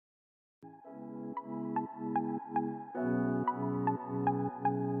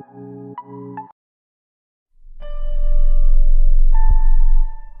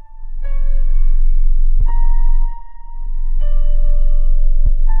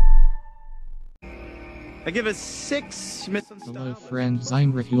I give a 6 Smith & Hello friends,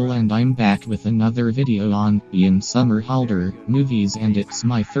 I'm Rahul and I'm back with another video on Ian Somerhalder Movies, and it's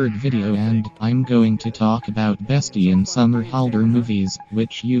my third video and I'm going to talk about best Ian Somerhalder movies,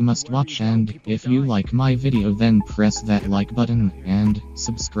 which you must watch, and if you like my video then press that like button and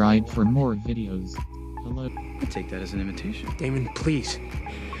subscribe for more videos. Hello. I take that as an invitation. Damon, please.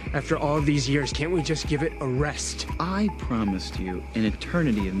 After all these years, can't we just give it a rest? I promised you an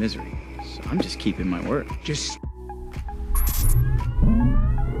eternity of misery, so I'm just keeping my word. Just...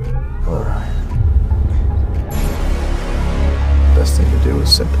 Alright. Best thing to do is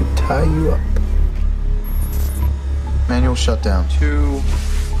simply tie you up. Manual shutdown. 2,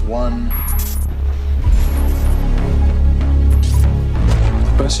 1.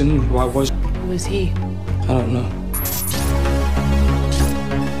 The person who I was... Who was he? I don't know.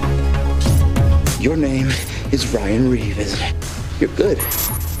 Your name is Ryan Reeve, isn't it? You're good,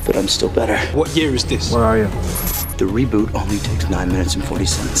 but I'm still better. What year is this? Where are you? The reboot only takes 9 minutes and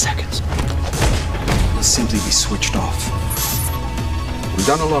 47 seconds. Let's simply be switched off. We've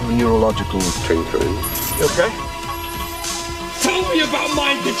done a lot of neurological tinkering. You okay? Tell me about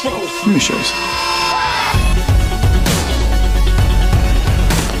mind control! Let me show you something.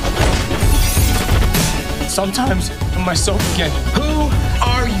 Sometimes I'm myself again. Who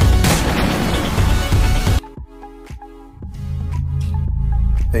are you?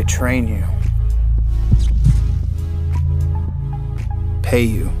 They train you, pay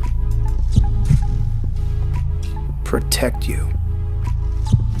you, protect you.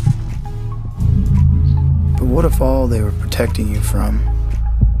 But what if all they were protecting you from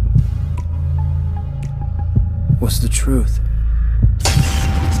was the truth?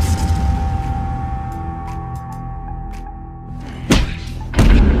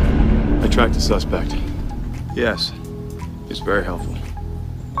 I tracked the suspect. Yes, it's very helpful.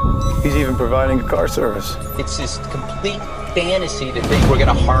 He's even providing a car service. It's this complete fantasy to think we're going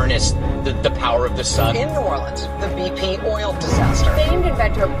to harness the power of the sun. In New Orleans, the BP oil disaster. Famed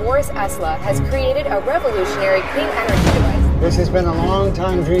inventor Boris Esla has created a revolutionary clean energy device. This has been a long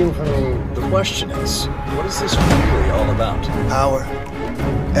time dream for me. The question is, what is this really all about? Power,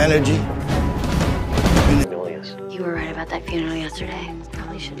 energy. You were right about that funeral yesterday.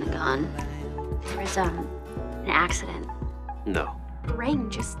 Probably shouldn't have gone. There was an accident. No. The ring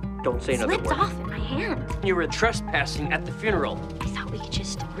just Don't say another slipped word. off in my hand. You were trespassing at the funeral. I thought we could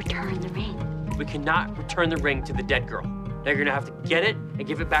just return the ring. We cannot return the ring to the dead girl. Now you're gonna have to get it and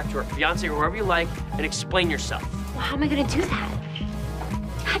give it back to her fiance or whoever you like and explain yourself. Well, how am I gonna do that?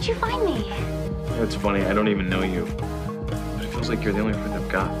 How'd you find me? That's funny, I don't even know you. But it feels like you're the only friend I've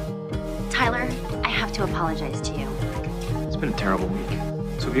got. Tyler, I have to apologize to you. It's been a terrible week.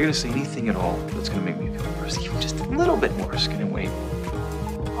 So if you're gonna say anything at all that's gonna make me feel worse, even just a little bit worse, can it wait?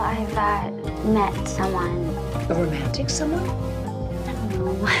 Well, I've met someone. A romantic someone? I don't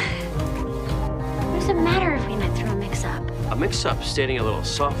know. What does it matter if we met through a mix-up? A mix-up stating a little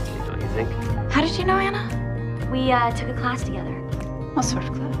softly, don't you think? How did you know Anna? We took a class together. What sort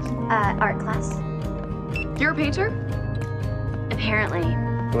of class? Art class. You're a painter? Apparently.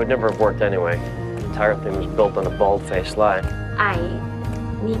 It would never have worked anyway. The entire thing was built on a bald-faced lie. I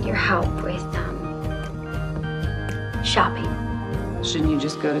need your help with, shopping. Shouldn't you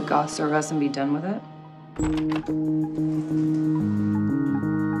just go to Goths R Us and be done with it?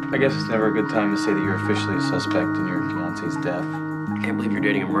 I guess it's never a good time to say that you're officially a suspect in your fiance's death. I can't believe you're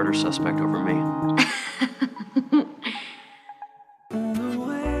dating a murder suspect over me.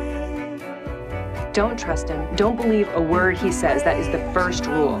 Don't trust him. Don't believe a word he says. That is the first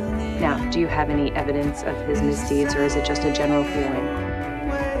rule. Now, do you have any evidence of his misdeeds, or is it just a general feeling?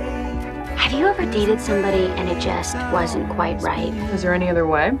 Have you ever dated somebody and it just wasn't quite right? Is there any other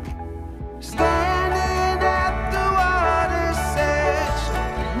way?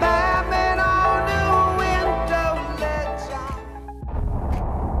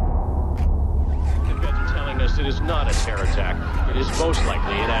 Telling us it is not a terror attack. It is most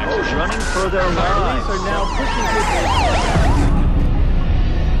likely an accident. Running for their lives. Police are now pushing people.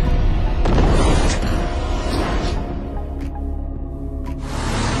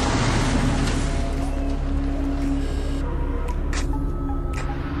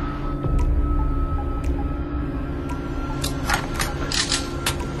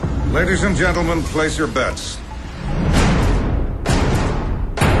 Ladies and gentlemen, place your bets.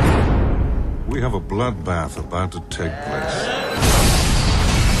 We have a bloodbath about to take place.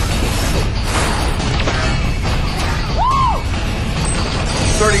 Woo!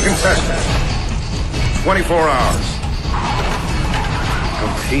 30 contestants. 24 hours.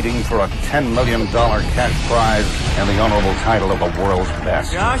 Competing for a $10 million cash prize and the honorable title of the world's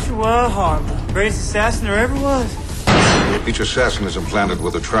best. Joshua Harper, greatest assassin there ever was. Each assassin is implanted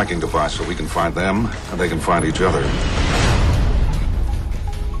with a tracking device so we can find them and they can find each other.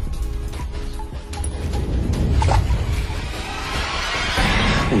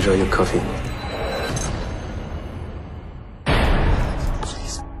 Enjoy your coffee.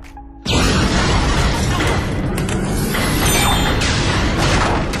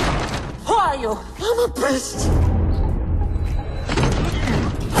 Who are you? I'm a priest.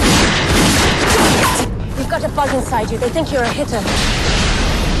 You've got a bug inside you. They think you're a hitter.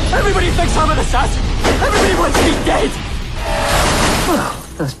 Everybody thinks I'm an assassin. Everybody wants me dead.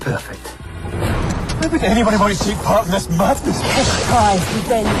 Oh, that's perfect. Why would anybody want to take part in this madness? Pride,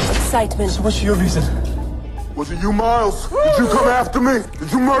 revenge, excitement. So what's your reason? Was it you, Miles? Did you come after me?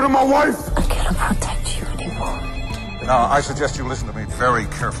 Did you murder my wife? I cannot protect you anymore. Now, I suggest you listen to me very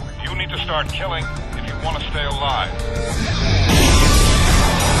carefully. You need to start killing if you want to stay alive.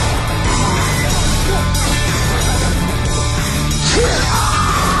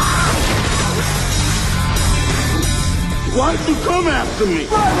 Why'd you come after me?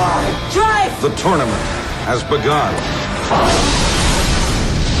 Drive! The tournament has begun.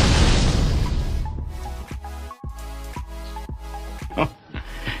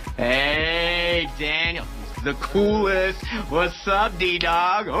 Hey, Daniel. The coolest. What's up,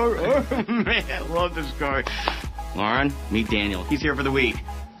 D-Dog? Oh, man, I love this guy. Lauren, meet Daniel. He's here for the week.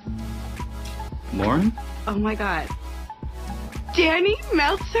 Lauren? Oh, my God. Danny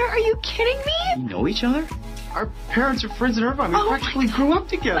Meltzer? Are you kidding me? You know each other? Our parents are friends in Irvine. We practically grew up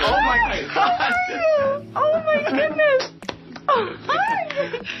together. Oh, my God. Oh, my goodness. Oh,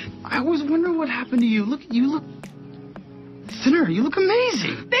 hi. I was wondering what happened to you. Look, you look thinner. You look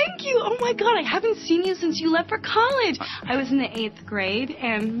amazing. Thank you. Oh, my God. I haven't seen you since you left for college. I was in the 8th grade,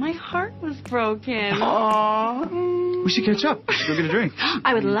 and my heart was broken. Aww. We should catch up. Let's go get a drink.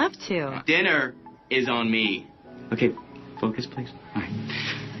 I would love to. Dinner is on me. Okay, focus, please. All right.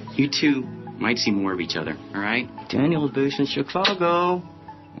 You two might see more of each other, all right? Daniel's based in Chicago.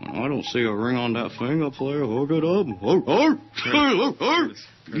 I don't see a ring on that finger, player. Hook it up.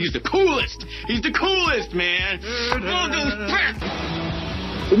 He's the coolest. He's the coolest, man.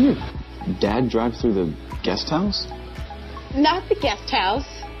 Didn't your dad drive through the guest house? Not the guest house.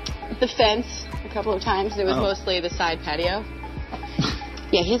 The fence a couple of times. It was mostly the side patio.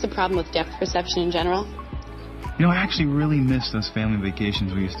 Yeah, he has a problem with depth perception in general. You know, I actually really miss those family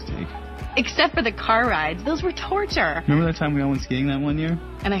vacations we used to take. Except for the car rides. Those were torture. Remember that time we all went skiing that one year?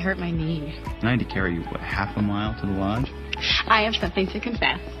 And I hurt my knee. And I had to carry you, what, half a mile to the lodge? I have something to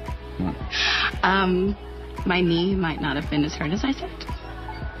confess. What? My knee might not have been as hurt as I said.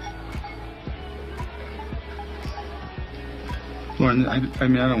 Lauren, I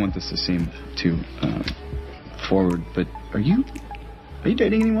mean, I don't want this to seem too forward, but are you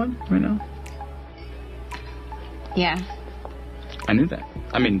dating anyone right now? Yeah. I knew that.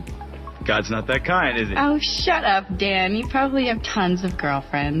 I mean, God's not that kind, is he? Oh, shut up, Dan. You probably have tons of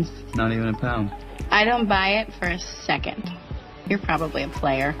girlfriends. Not even a pound. I don't buy it for a second. You're probably a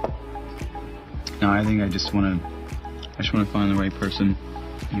player. No, I think I just want to find the right person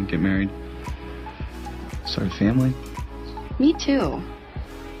and get married. Start a family. Me too.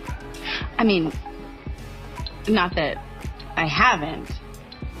 I mean, not that I haven't.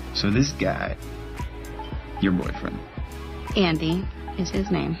 So this guy, your boyfriend. Andy is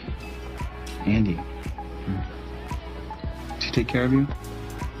his name. Andy. Does he take care of you?